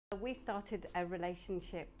We started a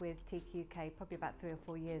relationship with TQUK probably about 3 or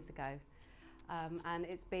 4 years ago, and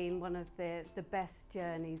it's been one of the best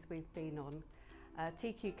journeys we've been on.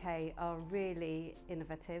 TQUK are really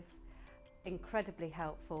innovative, incredibly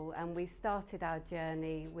helpful, and we started our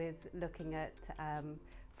journey with looking at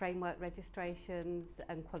framework registrations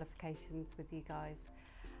and qualifications with you guys.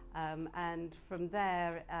 And from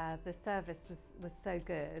there, the service was so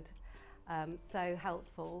good, so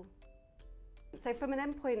helpful. So from an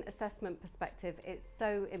endpoint assessment perspective, it's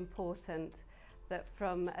so important that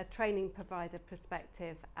from a training provider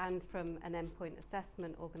perspective and from an endpoint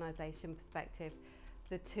assessment organisation perspective,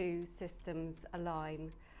 the two systems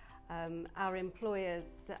align. Our employers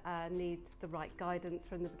need the right guidance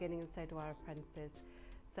from the beginning, and so do our apprentices.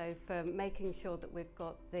 So for making sure that we've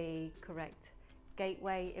got the correct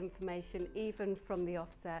gateway information, even from the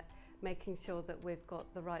offset, making sure that we've got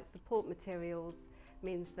the right support materials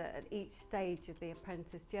means that at each stage of the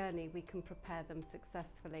apprentice journey we can prepare them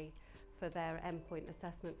successfully for their endpoint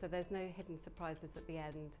assessment, so there's no hidden surprises at the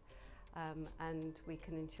end, and we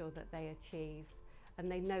can ensure that they achieve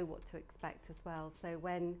and they know what to expect as well. So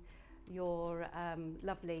when your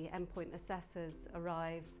lovely endpoint assessors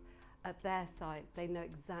arrive at their site, they know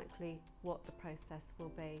exactly what the process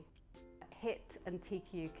will be. HIT and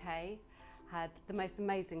TQUK had the most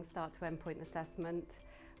amazing start to endpoint assessment.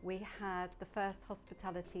 We had the first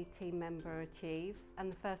hospitality team member achieve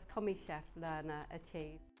and the first Commis Chef learner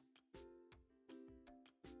achieve.